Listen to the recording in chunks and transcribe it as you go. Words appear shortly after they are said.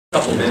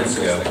couple minutes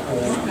ago,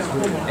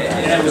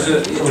 and it was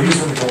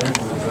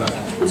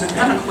to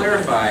kind of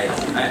clarify.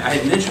 I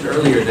had mentioned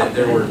earlier that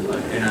there were,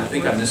 and I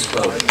think I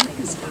misspoke.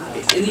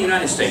 In the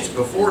United States,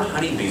 before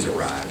honeybees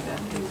arrived,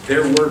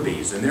 there were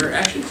bees, and there are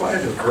actually quite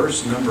a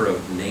diverse number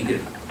of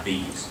native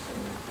bees,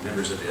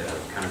 members of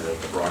kind of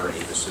the broader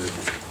apis.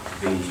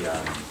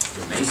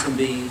 The mason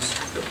bees,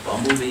 the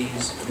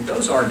bumblebees, I mean,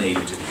 those are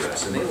native to the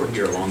U.S., and they were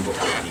here long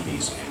before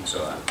honeybees came.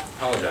 So I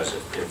apologize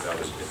if I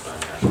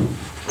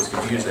was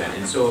confused then.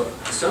 And so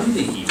some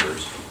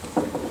beekeepers,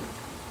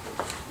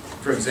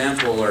 for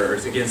example, or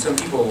again, some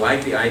people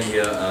like the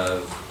idea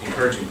of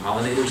encouraging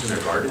pollinators in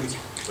their gardens,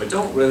 but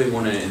don't really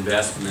want to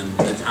invest in them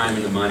the time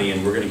and the money,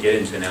 and we're going to get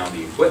into now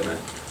the equipment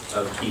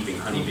of keeping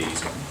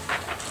honeybees.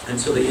 And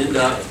so they end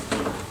up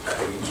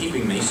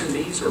keeping mason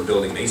bees, or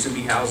building mason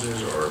bee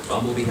houses, or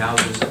bumblebee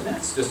houses, and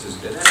that's just as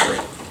good. That's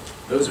great.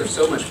 Those are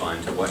so much fun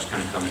to watch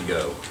kind of come and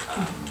go.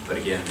 But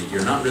again,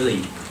 you're not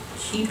really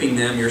keeping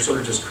them, you're sort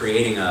of just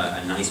creating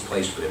a nice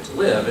place for them to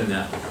live, and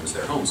that becomes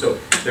their home. So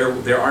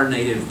there are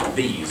native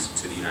bees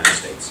to the United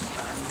States.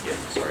 Again,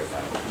 sorry if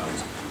I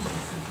was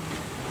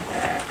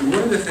confusing.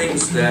 One of the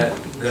things that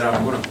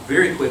I want to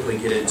very quickly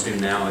get into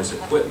now is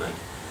equipment.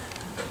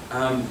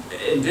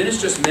 And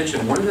Dennis just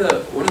mentioned one of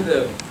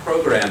the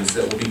programs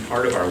that will be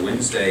part of our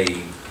Wednesday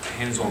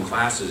hands-on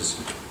classes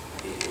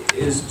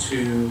is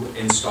to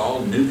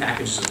install new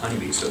packages of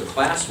honeybees. So the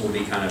class will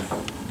be kind of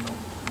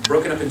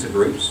broken up into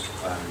groups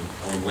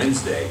on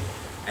Wednesday,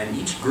 and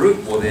each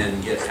group will then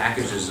get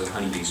packages of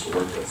honeybees to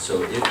work with.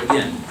 So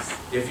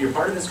if you're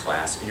part of this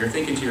class and you're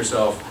thinking to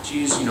yourself,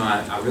 geez, you know,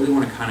 I really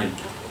want to kind of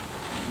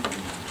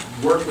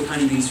work with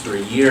honeybees for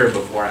a year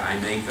before I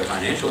make the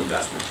financial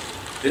investment,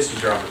 this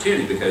is your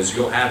opportunity, because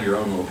you'll have your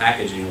own little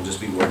package and you'll just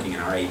be working in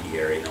our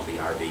apiary, and there'll be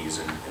our bees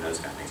and those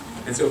kind of things.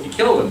 And so if you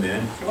kill them,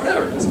 then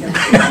whatever.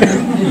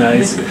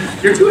 Nice.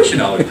 Your tuition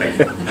dollars paid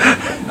for.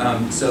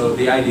 So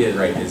the idea,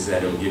 right, is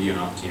that it'll give you an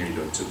opportunity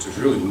to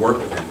really work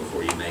with them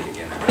before you make,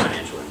 again, that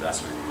financial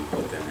investment and you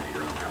put them in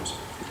your own house.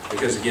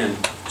 Because again,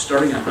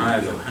 starting a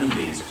hive of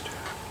honeybees,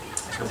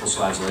 a couple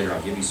slides later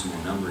I'll give you some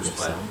more numbers,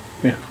 but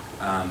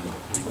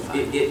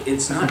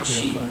it's not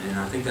cheap, and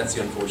I think that's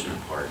the unfortunate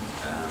part.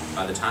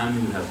 By the time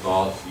you have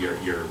bought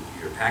your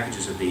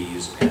packages of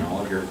bees and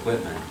all of your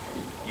equipment,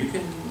 you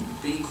can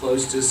be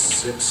close to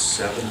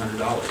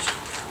 $600–700,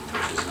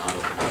 which is not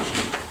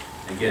cheap.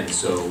 Again,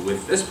 so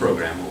with this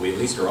program, what we at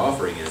least are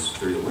offering is,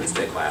 through the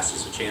Wednesday class,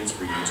 is a chance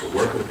for you to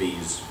work with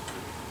bees,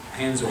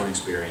 hands-on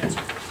experience,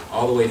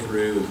 all the way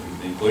through,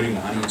 including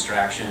the honey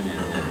extraction,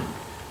 and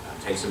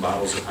take some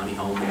bottles of honey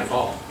home in the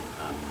fall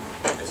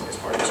as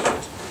part of this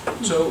course.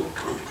 So,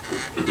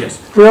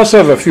 yes? We also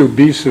have a few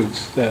bee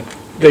suits that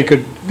they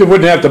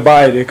wouldn't have to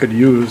buy, they could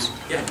use.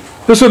 Yeah.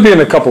 This would be in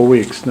a couple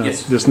weeks, not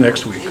yes. This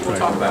next week. We'll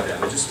talk about that,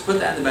 but just put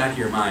that in the back of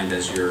your mind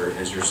as you're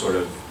sort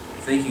of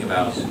thinking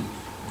about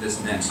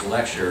this next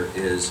lecture,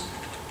 is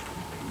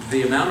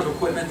the amount of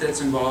equipment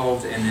that's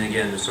involved, and then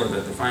again, sort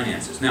of the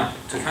finances. Now,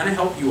 to kind of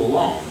help you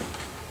along,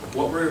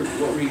 what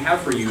we have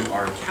for you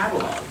are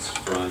catalogs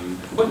from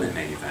equipment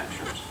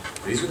manufacturers.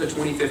 These are the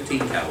 2015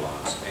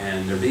 catalogs,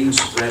 and they're being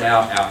spread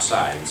out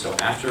outside. And so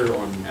after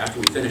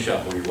we finish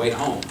up, on your way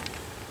home,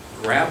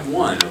 grab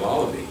one of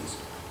all of these,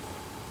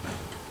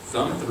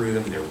 thumb through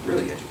them. They're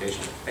really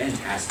educational,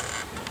 fantastic.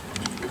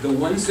 The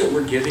ones that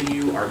we're giving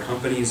you are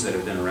companies that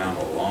have been around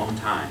a long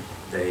time.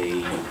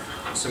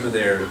 Some of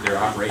their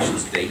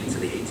operations date into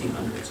the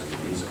 1800s. I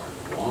mean, these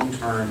are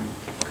long-term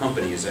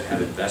companies that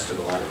have invested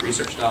a lot of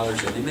research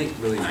dollars, and they make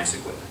really nice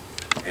equipment.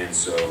 And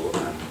so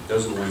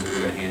those are the ones that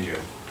we're going to hand you.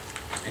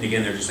 And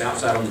again, they're just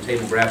outside on the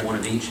table. Grab one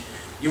of each.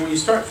 When you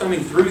start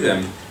thumbing through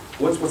them,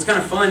 what's kind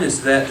of fun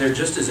is that they're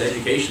just as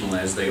educational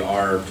as they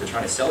are to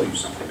try to sell you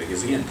something.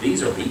 Because again,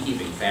 these are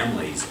beekeeping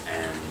families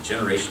and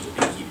generations of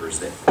beekeepers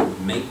that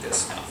make this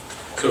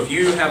stuff. So if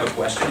you have a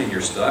question and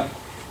you're stuck,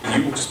 and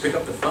you will just pick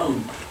up the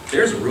phone,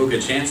 there's a real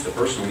good chance the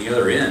person on the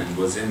other end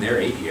was in their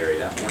apiary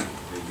that morning.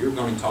 You're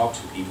going to talk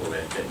to people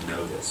that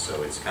know this.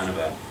 So it's kind of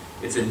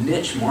it's a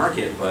niche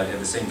market, but at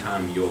the same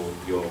time, you'll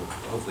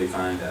hopefully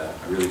find a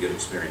really good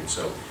experience.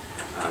 So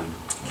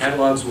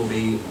catalogs will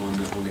be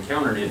on the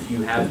counter, and if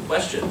you have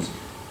questions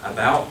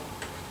about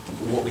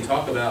what we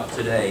talk about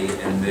today,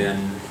 and then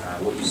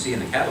what you see in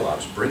the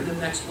catalogs, bring them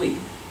next week.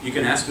 You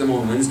can ask them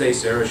on Wednesday.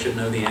 Sarah should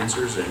know the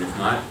answers, and if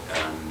not,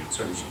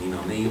 certainly you can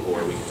email me,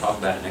 or we can talk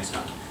about it next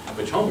time.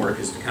 But your homework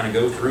is to kind of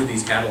go through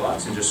these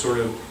catalogs and just sort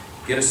of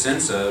get a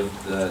sense of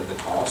the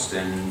cost,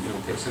 and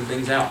pick some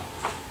things out.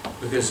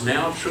 Because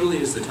now truly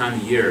is the time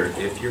of year,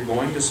 if you're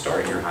going to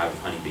start your hive of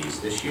honeybees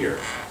this year,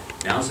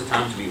 now's the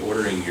time to be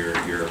ordering your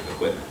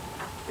equipment.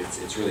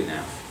 It's really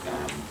now.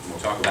 We'll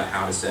talk about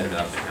how to set it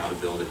up and how to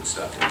build it and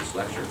stuff in this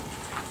lecture.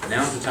 But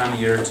now's the time of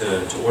year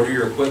to order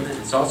your equipment.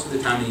 It's also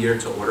the time of year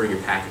to order your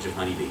package of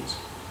honeybees.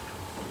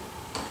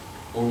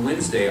 On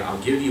Wednesday,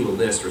 I'll give you a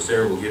list, or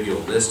Sarah will give you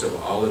a list of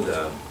all of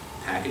the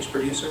package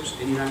producers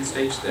in the United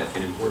States that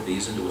can import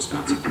bees into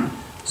Wisconsin.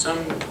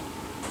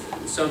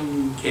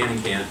 Some can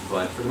and can't,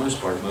 but for the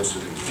most part, most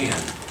of them can.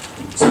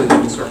 so that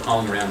we can start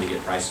calling around to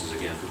get prices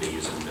again for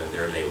bees and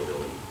their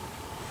availability.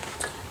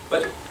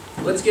 But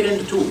let's get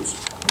into tools,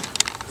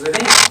 because I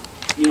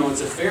think, you know,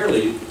 it's a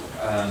fairly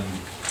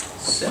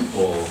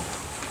simple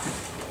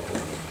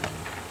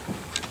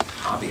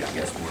hobby, I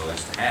guess, more or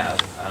less, to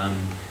have.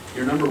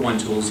 Your number one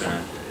tools,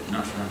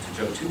 not to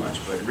joke too much,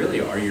 but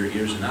really are your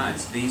ears and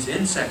eyes. These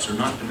insects are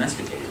not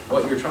domesticated.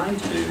 What you're trying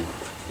to do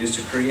is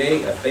to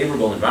create a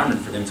favorable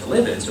environment for them to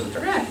live in so that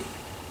they're happy.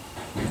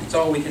 That's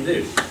all we can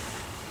do.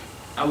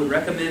 I would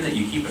recommend that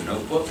you keep a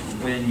notebook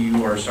when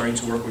you are starting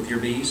to work with your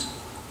bees.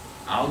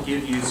 I'll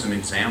give you some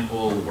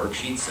example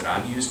worksheets that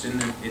I've used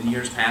in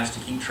years past to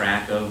keep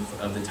track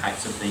of the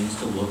types of things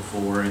to look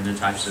for and the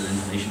types of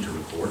information to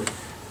record.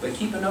 But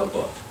keep a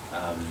notebook.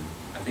 I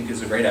think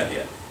is a great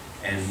idea.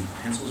 And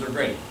pencils are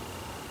great.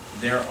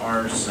 There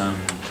are some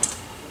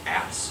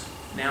apps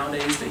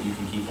nowadays that you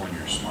can keep on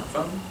your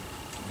smartphone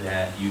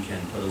that you can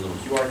put a little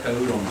QR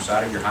code on the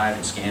side of your hive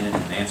and scan it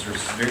and answer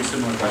very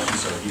similar questions.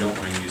 So if you don't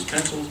want to use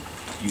pencils,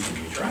 you can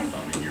use your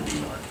iPhone in your bee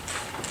garden.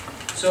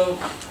 So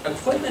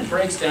equipment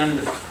breaks down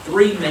into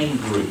three main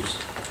groups.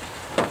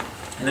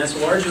 And that's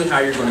largely how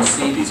you're going to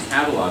see these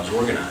catalogs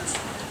organized,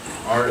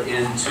 are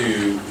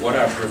into what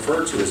I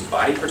refer to as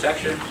body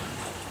protection.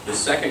 The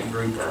second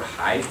group are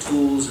hive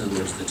tools, in other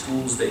words, the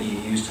tools that you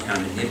use to kind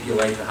of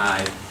manipulate the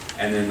hive.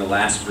 And then the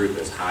last group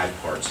is hive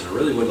parts. And I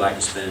really would like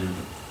to spend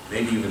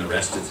maybe even the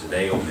rest of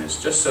today on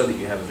this, just so that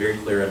you have a very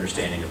clear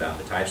understanding about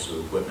the types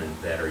of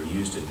equipment that are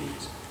used in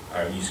bees,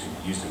 are used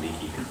in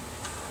beekeeping.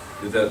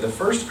 The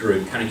first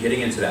group, kind of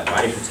getting into that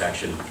body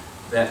protection,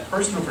 that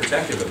personal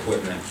protective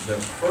equipment, the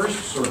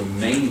first sort of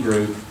main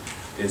group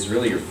is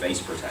really your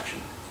face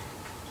protection.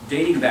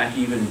 Dating back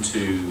even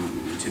to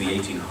the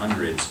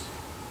 1800s,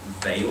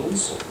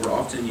 veils were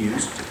often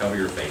used to cover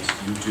your face.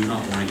 You do not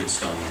want to get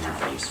stung on your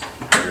face.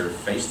 Your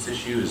face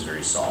tissue is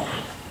very soft.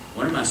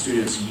 One of my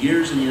students,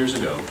 years and years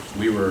ago,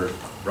 we were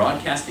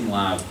broadcasting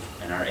live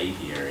in our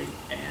apiary,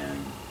 and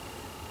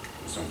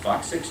it was on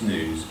Fox 6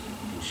 News,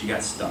 and she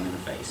got stung in the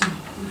face.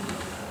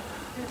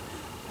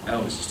 Oh,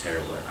 it was just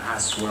terrible. Her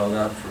eyes swelled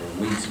up for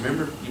weeks. You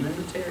remember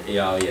Terry?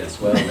 Yeah, oh yes.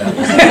 Well, that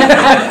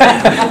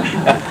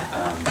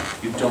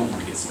was you don't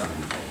want to get stung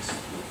in the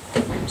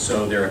face.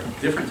 So there are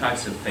different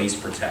types of face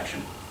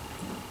protection.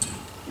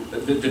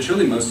 The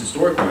truly most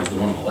historic one is the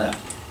one on the left.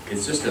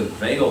 It's just a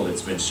veil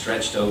that's been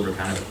stretched over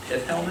kind of a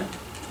pith helmet,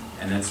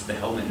 and that's the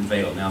helmet and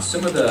veil. Now,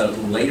 some of the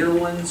later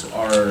ones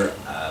are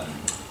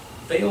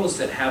veils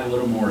that have a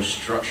little more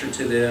structure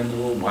to them,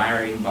 little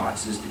wiring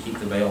boxes to keep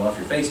the veil off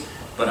your face.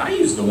 But I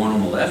used the one on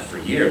the left for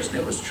years, and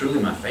it was truly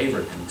my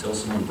favorite until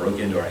someone broke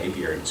into our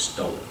apiary and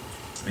stole it.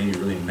 It made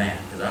me really mad,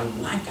 because I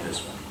liked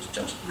this one. It was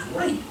just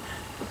great.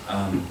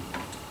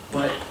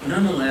 But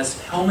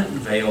nonetheless, helmet and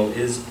veil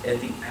is at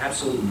the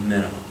absolute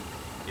minimum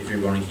if you're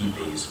going to keep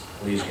bees.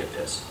 Please get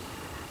this.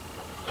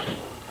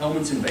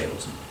 Helmets and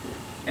veils.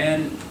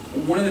 And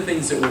one of the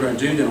things that we're going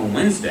to do then on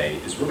Wednesday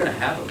is we're going to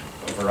have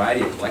a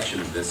variety of collection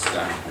of this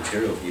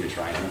material for you to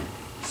try on.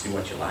 See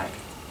what you like.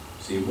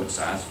 See what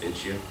size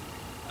fits you.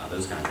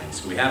 Those kind of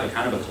things. So we have a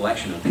kind of a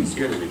collection of things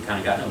here that we've kind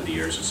of gotten over the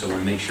years. And so we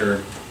want to make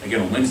sure,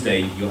 again, on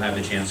Wednesday, you'll have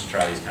the chance to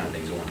try these kind of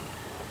things on.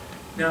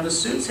 Now, the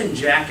suits and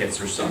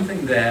jackets are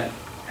something that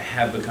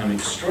have become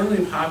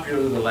extraordinarily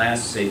popular the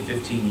last, say,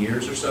 15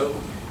 years or so.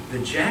 The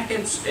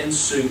jackets and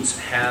suits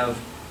have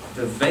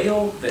the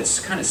veil that's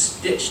kind of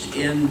stitched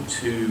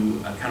into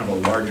a kind of a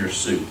larger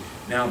suit.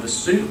 Now, the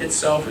suit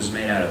itself is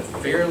made out of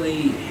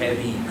fairly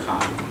heavy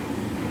cotton.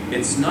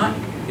 It's not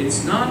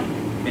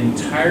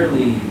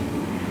entirely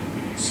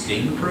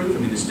sting-proof. I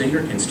mean, the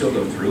stinger can still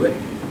go through it,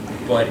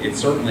 but it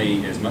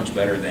certainly is much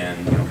better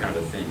than, you know, kind of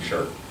a thin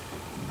shirt.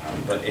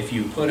 But if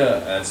you put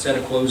a set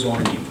of clothes on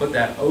and you put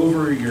that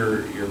over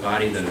your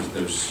body,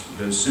 those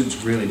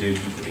suits really do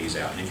keep the bees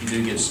out. And if you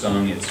do get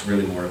stung, it's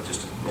really more of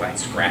just a light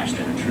scratch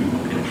than a true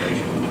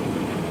penetration.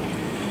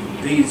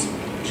 These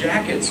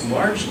jackets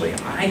largely,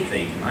 I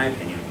think, in my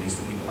opinion, at least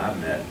the people I've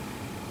met,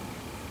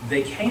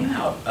 they came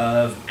out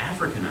of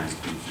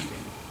Africanized beekeeping.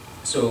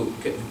 So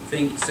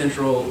think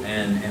Central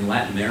and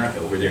Latin America,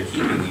 where they're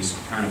keeping these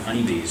kind of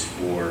honeybees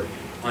for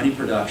honey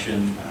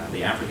production,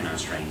 the Africanized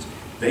strains.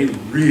 They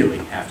really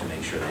have to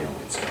make sure they don't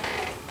get stung.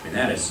 I mean,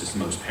 that is just the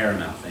most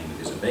paramount thing,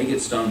 because if they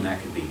get stung,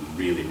 that could be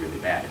really, really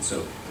bad. And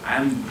so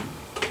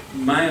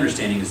my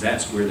understanding is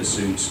that's where the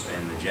suits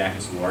and the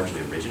jackets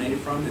largely originated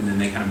from, and then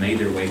they kind of made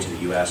their way to the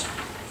U.S.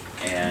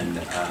 and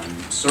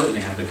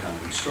certainly have become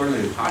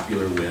extraordinarily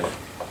popular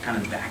with kind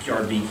of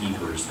backyard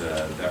beekeepers,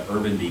 the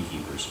urban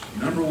beekeepers.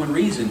 Number one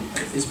reason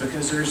is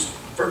because there's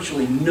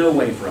virtually no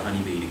way for a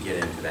honeybee to get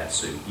into that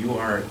suit. You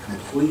are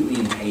completely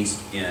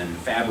encased in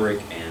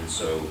fabric, and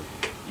so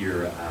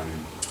you're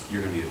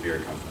going to be a very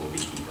comfortable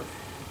beekeeper.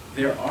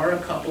 There are a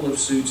couple of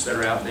suits that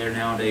are out there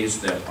nowadays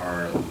that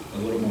are a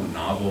little more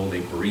novel. They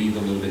breathe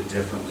a little bit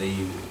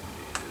differently.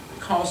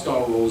 The cost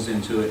all rolls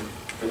into it.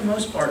 For the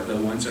most part, the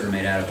ones that are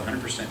made out of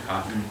 100%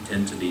 cotton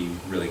tend to be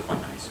really quite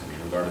nice, I mean,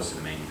 regardless of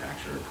the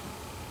manufacturer.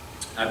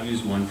 I've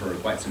used one for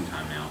quite some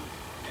time now,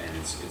 and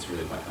it's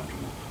really quite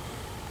comfortable.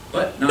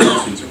 But not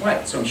all suits are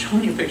white. So I'm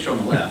showing you a picture on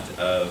the left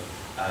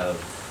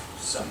of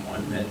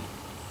someone that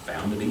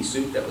found a bee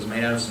suit that was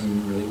made out of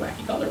some really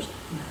wacky colors.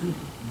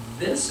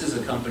 This is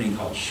a company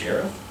called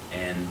Sheriff,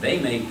 and they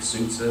make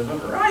suits of a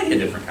variety of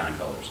different kind of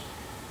colors.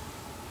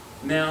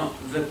 Now,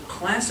 the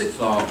classic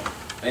thought,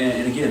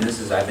 and again, this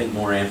is, I think,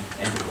 more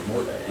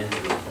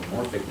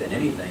anthropomorphic than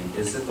anything,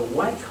 is that the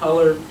white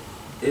color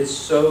is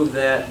so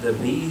that the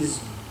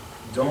bees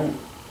don't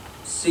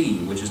see,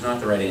 which is not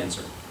the right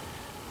answer.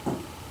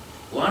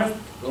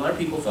 A lot of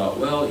people thought,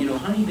 well, you know,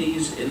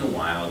 honeybees in the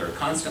wild are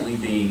constantly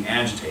being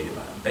agitated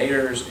by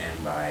bears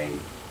and by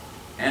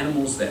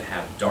animals that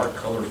have dark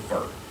colored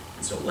fur.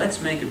 And so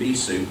let's make a bee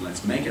suit, and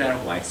let's make it out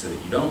of white so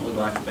that you don't look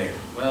like a bear.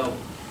 Well,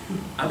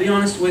 I'll be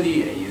honest with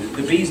you,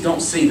 the bees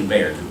don't see the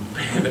bear.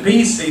 The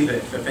bees see the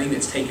thing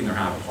that's taking their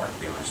hive apart, to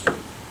be honest with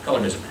you.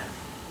 Color doesn't matter.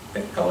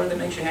 Pick a color that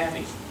makes you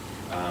happy.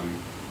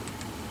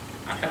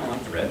 I kind of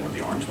like the red one,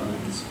 the orange one.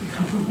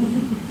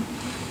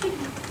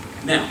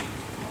 Now,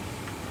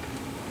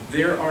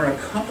 there are a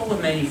couple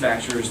of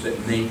manufacturers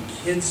that make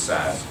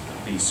kid-sized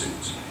bee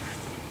suits.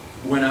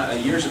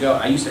 Years ago,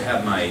 I used to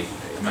have my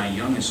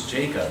youngest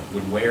Jacob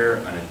would wear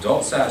an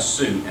adult-sized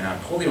suit, and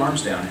I'd pull the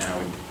arms down, and I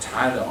would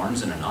tie the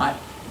arms in a knot,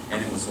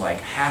 and it was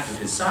like half of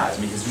his size.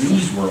 I mean, his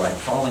knees were like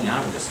falling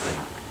out of this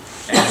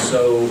thing. And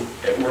so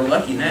we're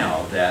lucky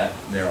now that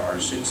there are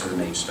suits that are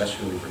made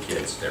specially for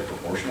kids. They're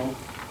proportional.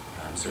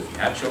 So if you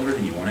have children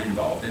and you want to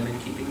involve them in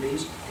keeping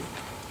bees,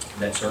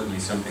 that's certainly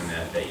something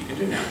that you can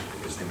do now,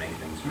 because they make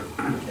things for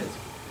kids.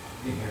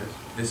 Hey, Harris.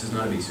 This is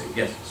not a bee suit.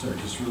 Yes? Sir,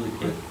 just really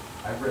quick,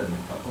 I've read in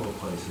a couple of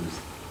places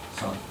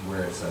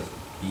where it says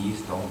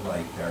bees don't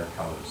like dark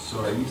colors.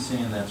 So are you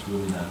saying that's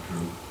really not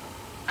true?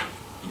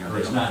 You know, Or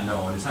it's not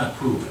known, it's not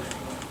proven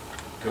anyway?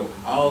 Go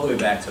all the way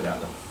back to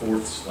about the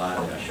fourth slide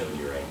that I showed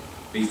you, right?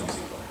 Bees don't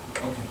see color.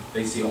 Okay.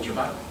 They see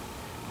ultraviolet.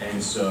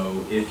 And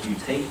so if you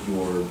take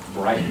your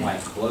bright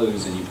white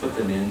clothes and you put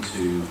them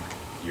into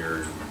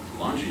your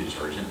laundry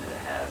detergent that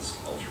has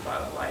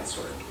ultraviolet light,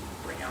 sort of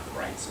bring out the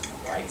brights and the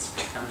whites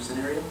kind of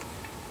scenario,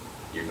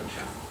 you're going to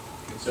shine.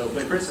 So,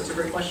 but Chris, that's a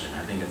great question.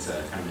 I think it's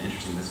a kind of an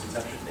interesting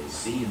misconception. They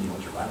see in the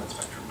ultraviolet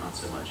spectrum, not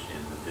so much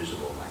in the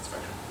visible light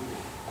spectrum.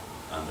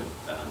 But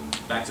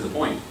back to the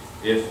point,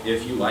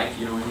 if you like,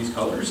 you know, in these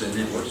colors and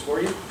it works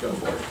for you, go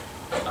for it.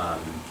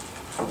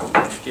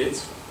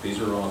 Kids, these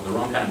are the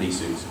wrong kind of bee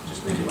suits.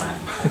 Just make you laugh.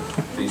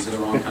 These are the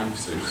wrong kind of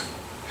suits.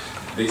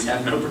 These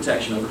have no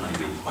protection over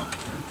honeybees.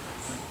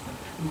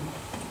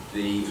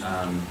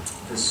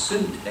 The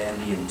suit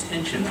and the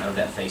intention of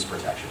that face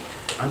protection.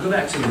 I'll go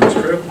back to the most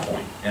critical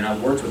point, and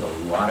I've worked with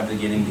a lot of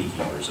beginning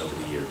beekeepers over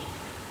the years.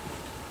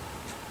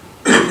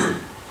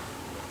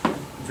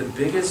 The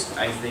biggest,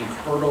 I think,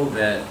 hurdle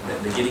that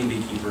beginning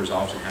beekeepers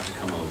often have to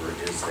come over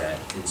is that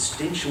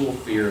instinctual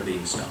fear of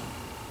being stung.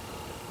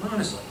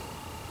 Honestly.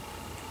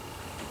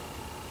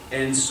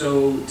 And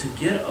so to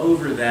get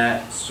over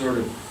that sort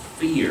of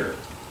fear,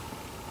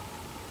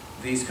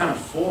 these kind of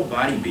full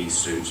body bee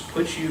suits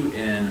put you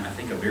in, I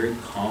think, a very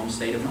calm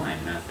state of mind.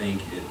 And I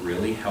think it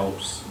really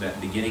helps that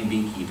beginning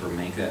beekeeper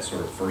make that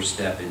sort of first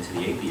step into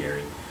the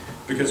apiary.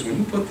 Because when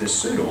you put this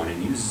suit on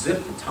and you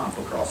zip the top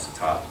across the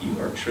top, you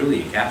are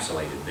truly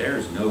encapsulated. There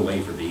is no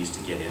way for bees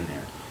to get in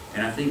there.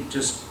 And I think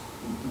just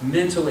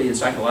mentally and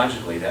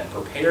psychologically that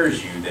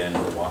prepares you then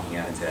for walking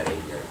out into that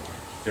apiary.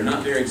 They're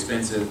not very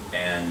expensive,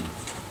 and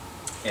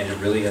it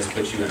really has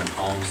put you in a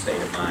calm state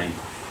of mind.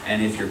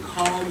 And if you're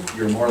calm,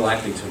 you're more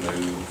likely to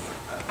move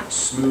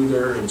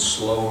smoother and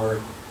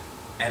slower.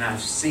 And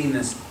I've seen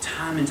this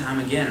time and time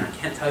again. And I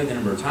can't tell you the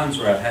number of times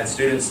where I've had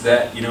students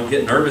that, you know,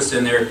 get nervous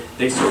in there,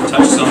 they sort of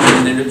touch something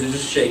and then they're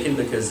just shaking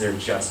because they're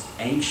just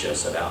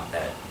anxious about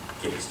that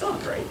getting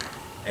stung, right?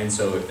 And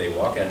so if they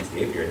walk out into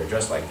the apiary, they're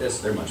dressed like this,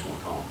 they're much more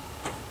calm.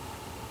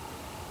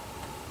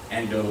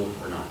 Anecdotal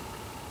or not.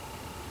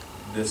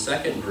 The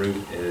second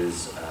group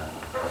is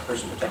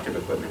personal protective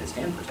equipment, is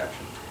hand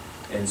protection.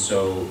 And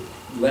so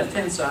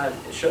left-hand side,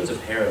 it shows a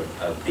pair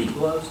of bee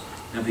gloves.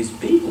 Now these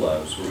bee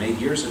gloves were made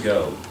years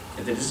ago.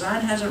 The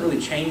design hasn't really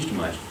changed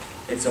much.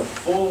 It's a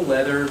full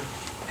leather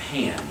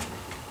hand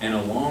and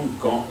a long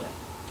gauntlet.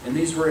 And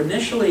these were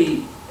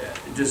initially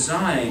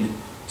designed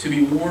to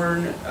be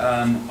worn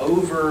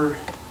over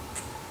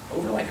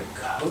like a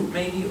coat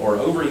maybe, or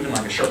over even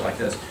like a shirt like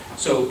this.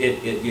 So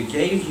it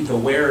gave the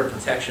wearer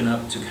protection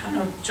up to kind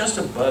of just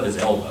above his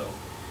elbow.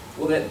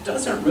 Well, that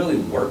doesn't really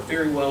work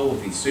very well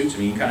with these suits. I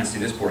mean, you can kind of see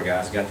this poor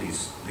guy's got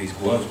these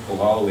gloves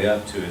pulled all the way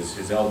up to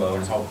his elbow,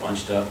 and it's all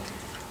bunched up.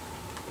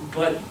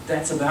 But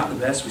that's about the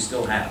best we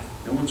still have.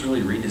 No one's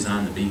really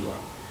redesigned the bee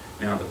glove.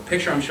 Now, the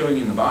picture I'm showing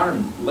you in the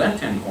bottom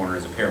left-hand corner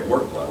is a pair of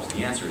work gloves.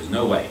 The answer is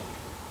no way.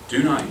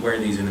 Do not wear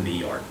these in the bee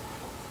yard.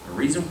 The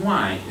reason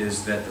why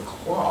is that the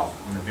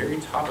cloth on the very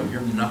top of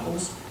your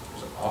knuckles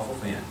is awful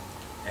thin,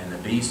 and the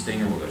bee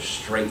stinger will go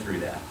straight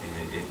through that,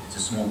 and it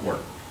just won't work.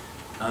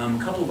 A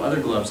couple of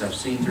other gloves I've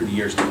seen through the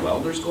years, the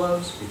welder's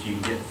gloves. If you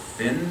get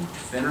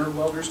thinner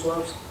welder's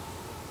gloves,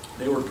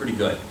 they work pretty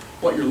good.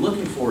 What you're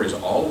looking for is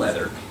all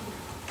leather,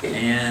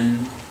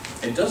 and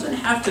it doesn't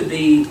have to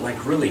be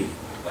like really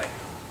like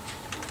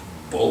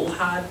bull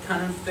hide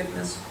kind of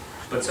thickness,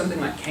 but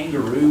something like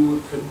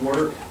kangaroo could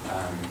work,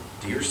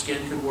 deer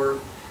skin could work.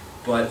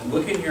 But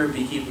look in your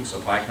beekeeping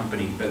supply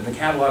company, the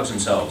catalogs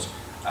themselves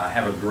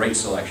have a great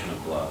selection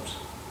of gloves.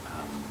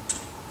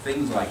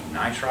 Things like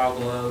nitrile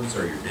gloves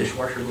or your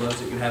dishwasher gloves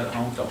that you have at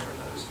home, don't wear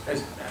those.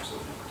 Those have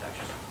absolutely no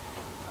protection.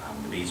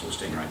 The bees will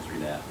sting right through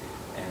that.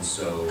 And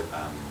so,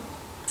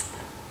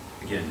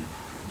 again,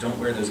 don't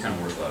wear those kind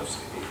of work gloves.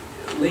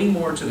 Lean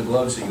more to the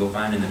gloves that you'll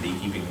find in the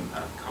beekeeping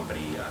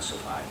company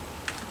supply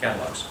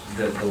catalogs.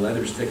 The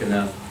leather's thick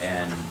enough,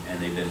 and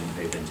they've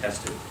been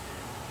tested.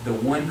 The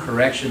one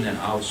correction that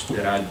I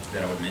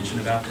would mention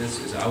about this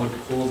is I would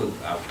pull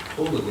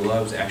the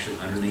gloves actually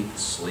underneath the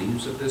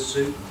sleeves of this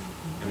suit,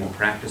 and we'll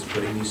practice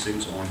putting these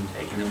suits on,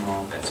 taking them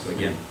off. That's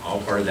again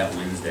all part of that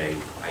Wednesday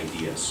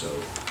idea. So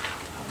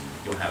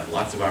you'll have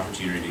lots of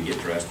opportunity to get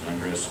dressed and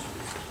undressed.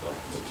 Well,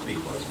 with bee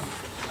clothes on.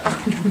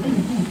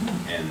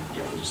 And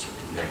yeah, we'll just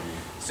leave it there.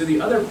 So the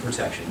other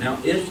protection. Now,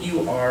 if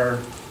you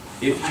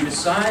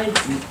decide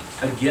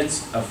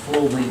against a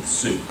full-length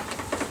suit,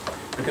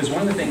 because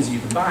one of the things you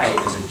can buy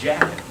is a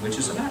jacket, which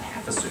is about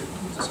half a suit.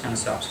 It just kind of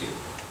stops here.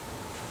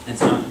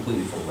 It's not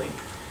completely full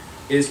length.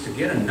 Is to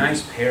get a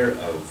nice pair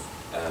of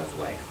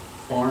like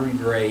farm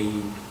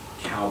grade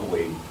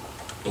cowboy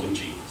blue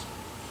jeans.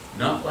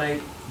 Not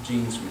like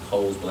jeans from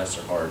Kohl's, bless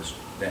their hearts,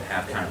 that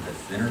have kind of the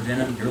thinner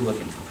denim. You're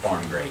looking for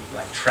farm grade,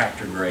 like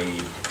tractor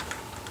grade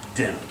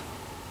denim.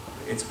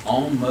 It's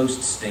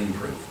almost sting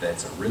proof.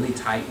 That's a really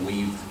tight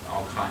weaved,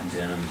 all cotton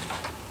denim.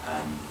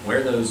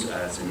 Wear those,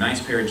 it's a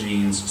nice pair of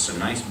jeans, some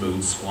nice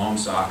boots, long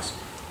socks,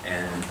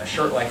 and a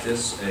shirt like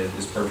this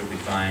is perfectly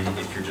fine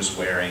if you're just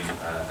wearing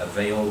a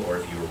veil or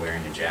if you were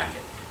wearing a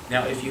jacket.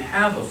 Now, if you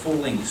have a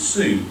full-length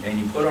suit and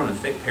you put on a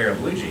thick pair of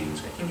blue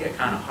jeans, it can get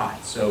kind of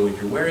hot. So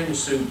if you're wearing a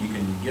suit, you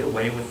can get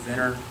away with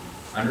thinner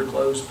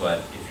underclothes,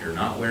 but if you're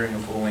not wearing a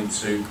full-length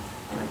suit,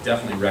 I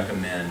definitely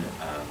recommend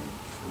a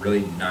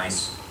really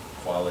nice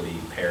quality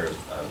pair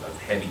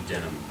of heavy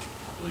denim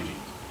blue jeans.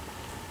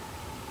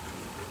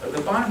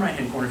 The bottom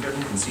right-hand corner, if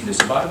everyone can see this,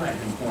 the bottom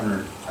right-hand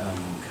corner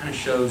kind of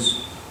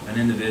shows an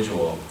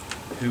individual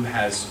who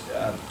has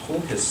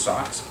pulled his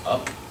socks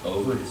up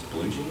over his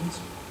blue jeans.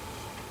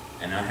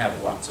 And I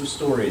have lots of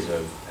stories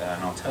of,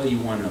 and I'll tell you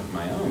one of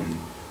my own,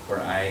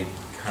 where I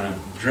kind of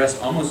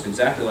dressed almost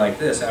exactly like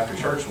this after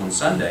church one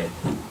Sunday.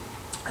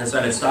 I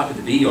decided to stop at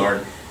the bee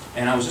yard,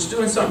 and I was just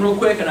doing something real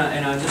quick, and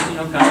I just, kind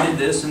of did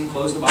this and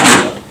closed the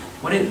bottle up.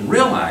 What I didn't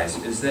realize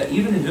is that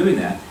even in doing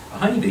that, a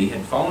honeybee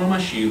had fallen on my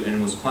shoe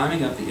and was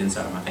climbing up the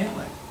inside of my pant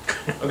leg.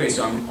 Okay,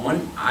 so I'm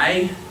on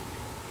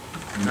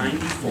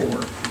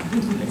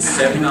I-94 at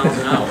 70 miles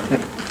an hour,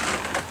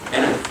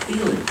 and I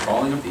feel him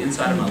crawling up the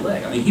inside of my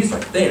leg. I mean, he's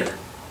like there.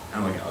 And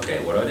I'm like, okay,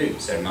 what do?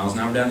 70 miles an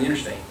hour down the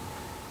interstate.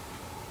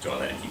 Do I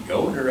let it keep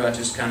going, or do I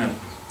just kind of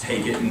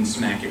take it and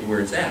smack it where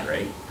it's at,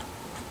 right?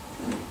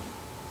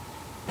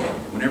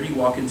 Whenever you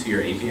walk into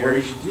your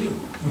apiary,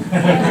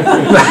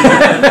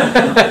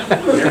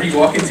 whenever you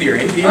walk into your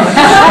apiary,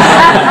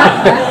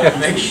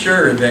 make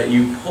sure that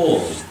you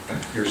pull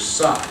your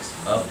socks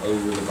up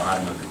over the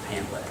bottom of your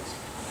pant legs,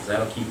 because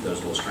that'll keep those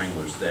little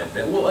stranglers that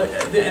will,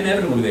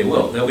 inevitably they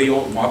will. They'll be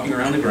walking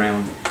around the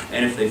ground,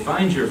 and if they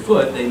find your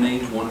foot, they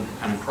may want to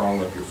kind of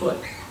crawl up your foot.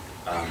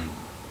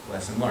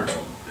 Lesson learned.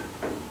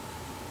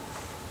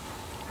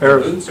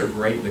 Boots are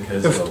great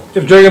because if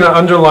you're going to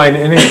underline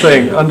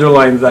anything,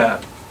 underline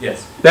that.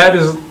 Yes. That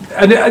is,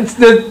 and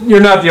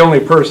you're not the only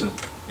person.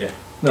 Yeah.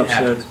 No,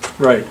 said,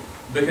 right.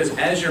 Because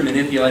as you're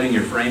manipulating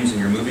your frames and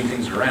you're moving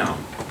things around,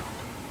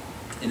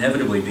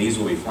 inevitably bees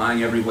will be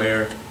flying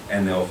everywhere,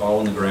 and they'll fall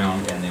on the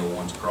ground and they will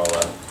want to crawl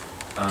up.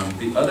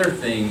 The other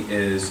thing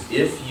is,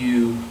 if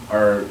you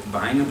are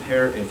buying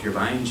if you're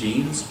buying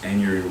jeans and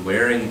you're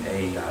wearing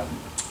a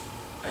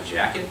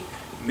jacket,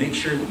 make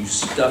sure that you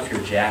stuff your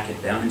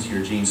jacket down into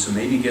your jeans. So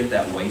maybe get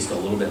that waist a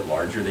little bit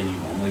larger than you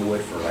normally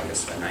would for like a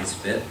nice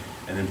fit,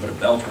 and then put a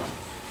belt on.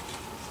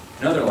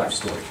 Another life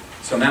story.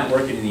 So I'm out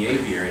working in the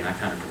apiary, and I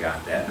kind of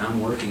forgot that, and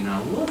I'm working, and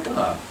I look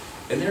up,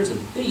 and there's a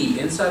bee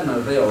inside my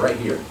veil right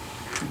here.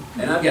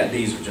 And I've got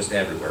bees just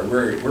everywhere.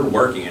 We're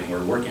working,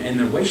 and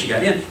the way she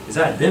got in is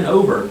I bent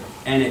over,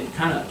 and it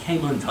kind of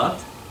came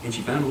untucked, and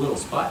she found a little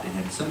spot, and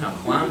had somehow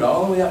climbed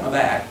all the way up my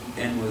back,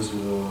 and was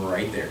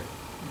right there.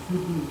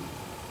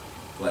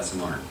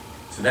 Lesson learned.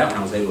 So that one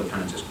I was able to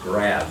kind of just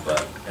grab,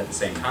 but at the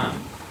same time,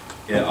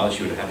 yeah, all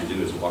she would have had to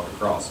do is walk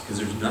across, because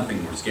there's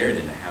nothing more scary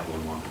than to have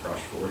one walk across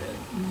your forehead.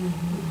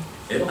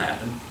 It'll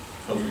happen.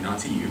 Hopefully not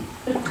to you.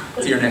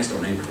 To your next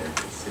door neighbor there.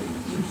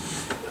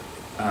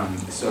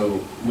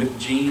 So with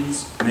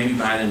jeans, maybe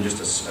buy them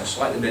just a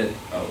slightly bit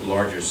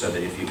larger, so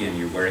that if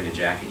you're wearing a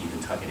jacket, you can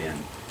tuck it in.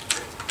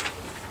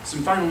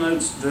 Some final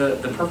notes: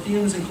 the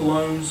perfumes and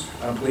colognes,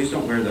 please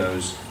don't wear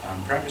those.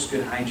 Practice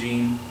good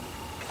hygiene.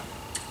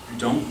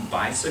 Don't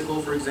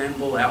bicycle, for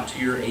example, out to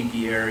your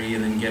apiary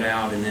and then get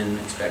out and then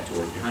expect to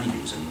work your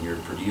honeybees. I mean, you're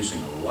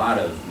producing a lot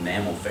of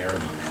mammal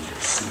pheromone as you're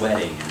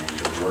sweating and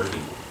as you're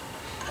working.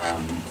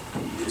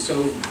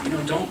 So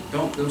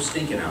don't go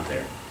stinking out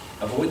there.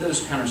 avoid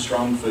those kind of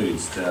strong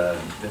foods, the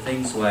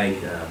things like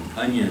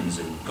onions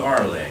and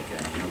garlic,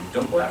 and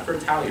don't go out for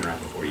Italian right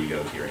before you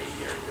go to your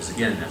apiary, because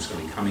again, that's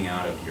going to be coming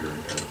out of your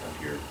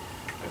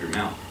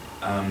mouth.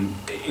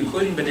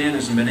 Including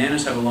bananas, and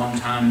bananas have a long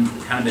time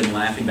kind of been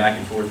laughing back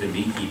and forth in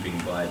beekeeping,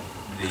 but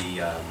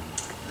the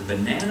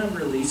banana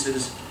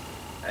releases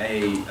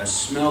a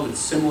smell that's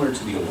similar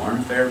to the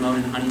alarm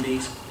pheromone in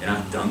honeybees, and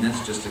I've done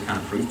this just to kind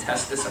of proof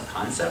test this, a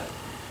concept.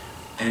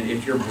 And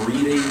if you're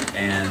breeding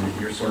and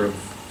you're sort of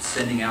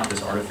sending out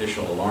this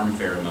artificial alarm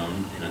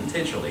pheromone, and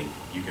unintentionally,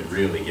 you could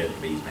really get the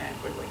bees mad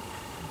quickly.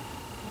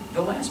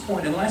 The last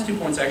point, and the last 2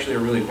 points actually are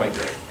really quite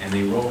good, and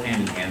they roll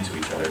hand in hand to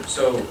each other.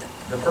 So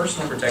the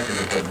personal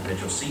protective equipment that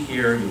you'll see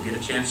here, you'll get a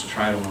chance to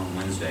try it on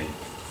Wednesday.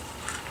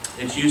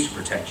 It's used to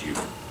protect you.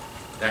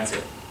 That's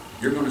it.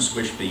 You're going to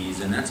squish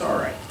bees, and that's all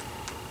right.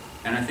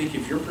 And I think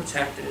if you're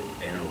protected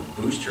and it'll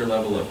boost your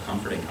level of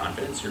comfort and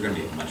confidence, you're going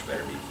to be a much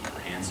better beekeeper,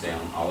 hands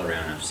down, all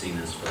around. I've seen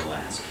this for the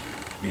last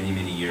many,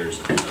 many years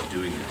of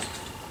doing this.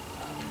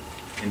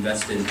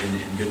 Invest in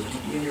good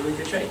PPE and you're in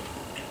good shape.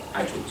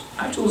 Eye tools.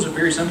 Eye tools are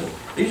very simple.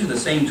 These are the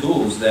same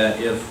tools that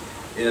if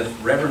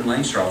Reverend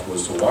Langstroth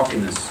was to walk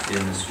in this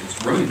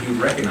room, he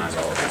would recognize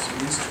all of this.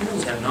 And these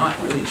tools have not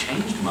really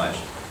changed much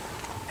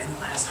in the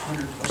last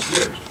 100+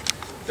 years.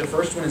 The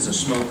first one is a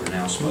smoker.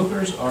 Now,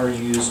 smokers are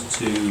used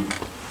to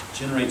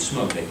generate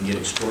smoke. They can get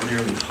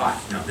extraordinarily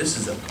hot. Now, this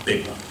is a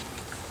big one.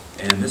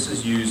 And this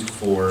is used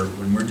for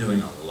when we're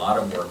doing a lot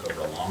of work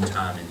over a long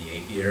time in the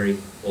apiary,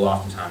 we'll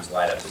oftentimes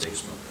light up the big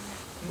smoker.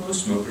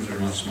 Most smokers are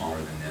much smaller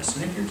than this,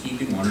 and if you're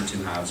keeping 1 or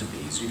 2 hives of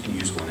bees, you can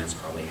use one that's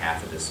probably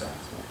half of this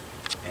size.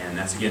 And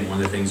that's, again, one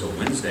of the things on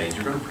Wednesdays,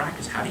 you're going to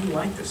practice. How do you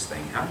light this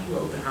thing? How do you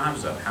open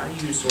hives up? How do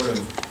you sort of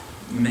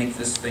make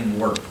this thing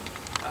work?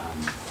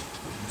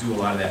 Do a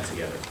lot of that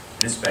together.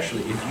 And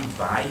especially if you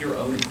buy your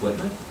own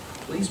equipment,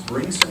 please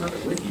bring some of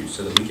it with you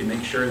so that we can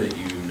make sure that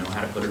you know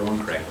how to put it on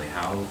correctly,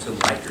 how to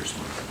light your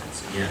smoker.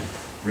 That's, again,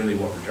 really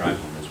what we're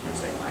driving on those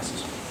Wednesday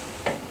classes.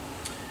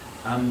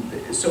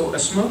 So a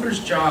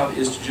smoker's job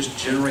is to just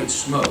generate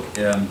smoke.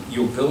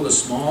 You'll build a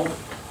small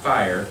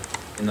fire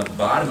in the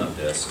bottom of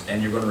this,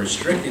 and you're going to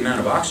restrict the amount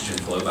of oxygen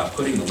flow by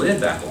putting the lid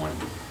back on.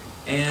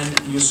 And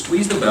you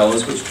squeeze the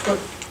bellows, which put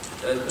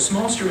a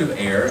small stream of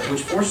air,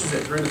 which forces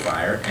it through the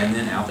fire, and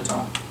then out the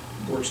top.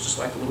 It works just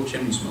like a little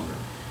chimney smoker.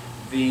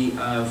 The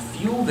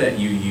fuel that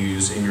you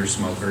use in your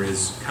smoker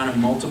is kind of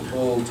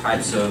multiple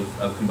types of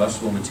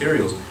combustible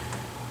materials.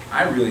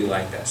 I really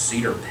like that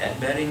cedar pet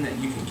bedding that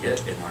you can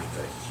get in like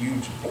the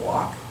huge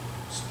block.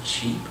 It's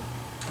cheap.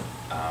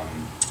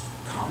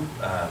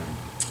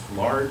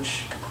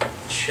 Large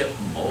chip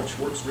mulch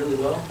works really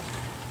well.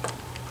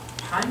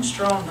 Pine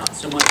straw, not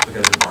so much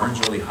because it burns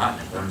really hot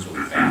and it burns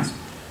really fast.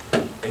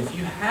 If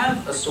you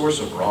have a source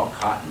of raw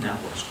cotton, that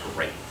works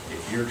great.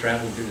 If you're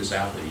traveling through the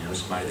South and you know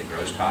somebody that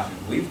grows cotton,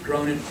 we've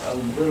grown it a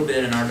little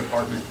bit in our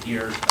department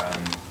here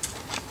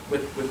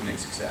with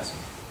mixed success.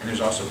 And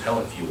there's also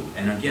pellet fuel.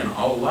 And again,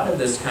 a lot of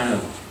this kind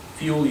of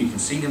fuel, you can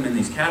see them in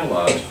these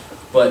catalogs,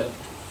 but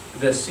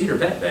the cedar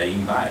pet bed, you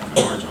can buy it in a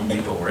large Home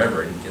Depot or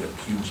wherever and get a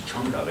huge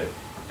chunk of it,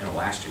 and it'll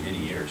last you many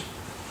years.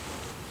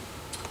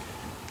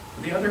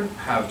 The other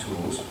hive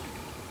tools,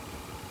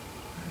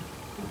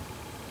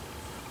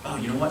 oh,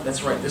 you know what?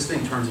 That's right. This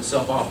thing turns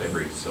itself off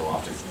every so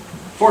often.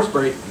 Force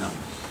break. No.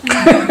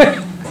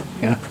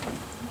 Yeah.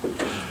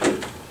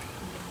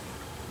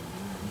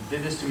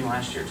 Did this to me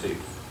last year too.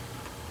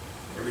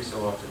 Every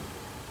so often.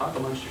 Talk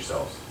amongst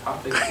yourselves.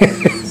 Topics. Wait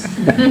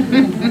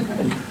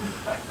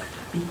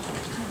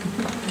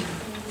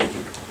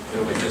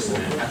just a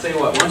minute. I tell you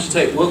what. Why don't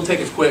you we'll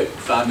take a quick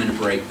 5-minute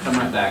break. Come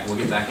right back. We'll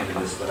get back into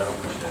this, but I don't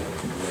want you to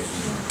away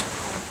from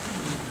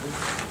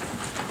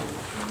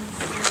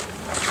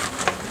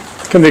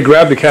Can they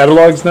grab the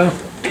catalogs now?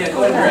 Yeah,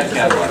 go ahead and grab the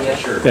catalog. Yeah,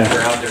 sure. Yeah.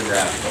 They're out there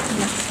grabbing.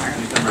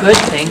 Good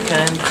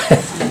thinking.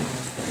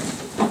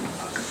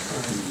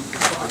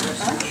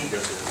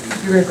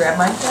 You gonna grab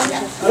mine?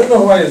 Yeah. I don't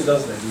know why it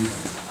does that either.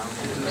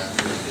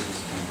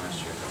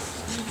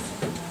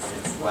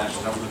 Flash, I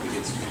don't know if it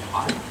gets too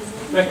hot.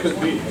 That could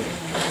be.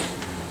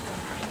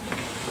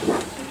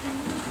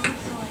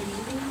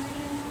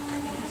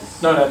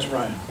 No, that's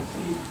Ryan.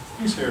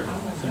 He's here, I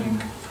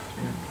think.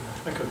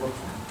 I could look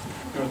for him.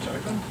 You want to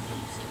check him?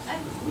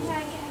 Yeah, I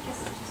guess.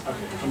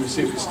 Okay, let me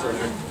see if he's still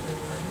there.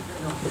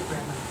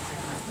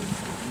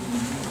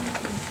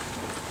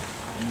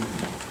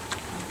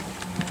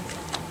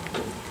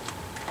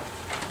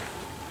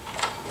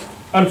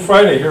 On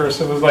Friday,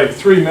 Harrison was like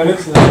 3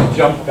 minutes and then he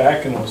jumped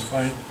back and it was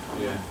fine.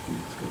 Yeah.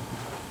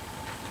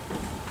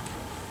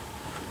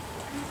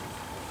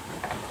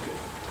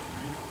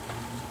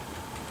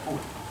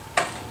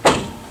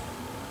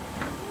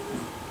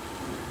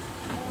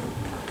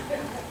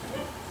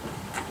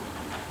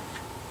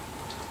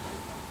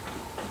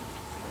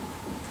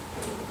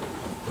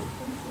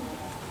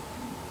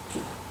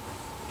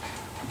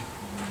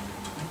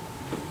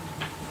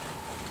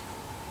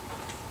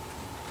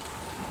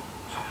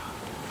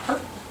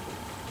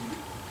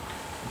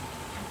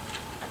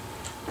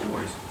 No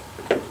worries.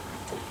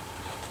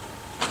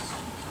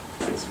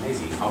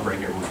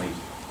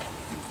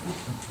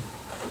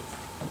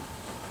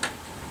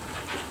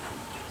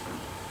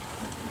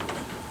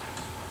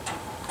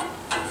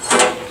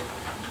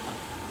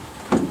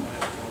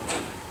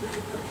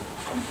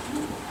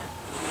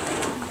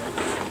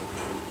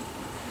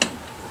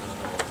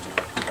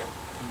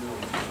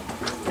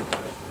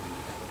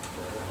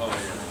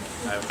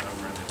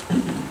 I've read it.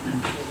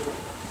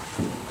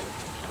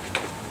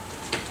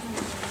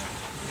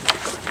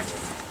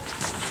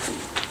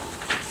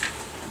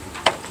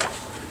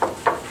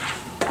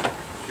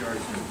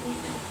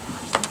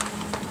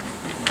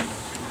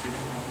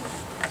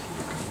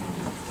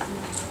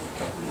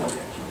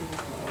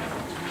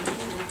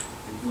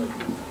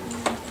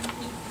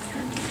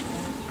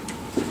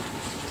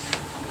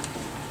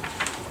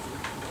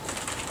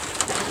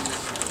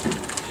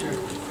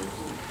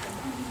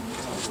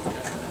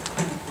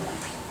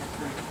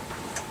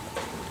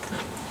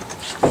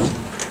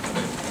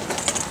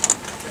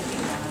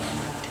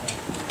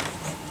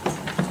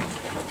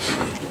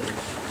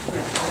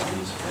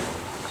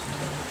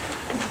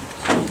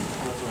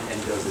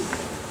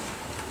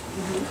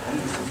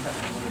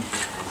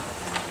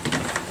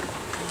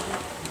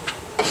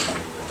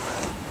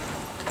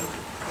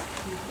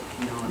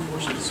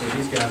 So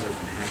these guys are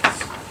from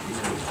Hacks.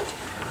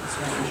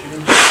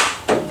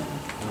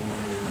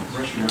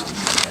 Rush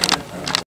Mountain.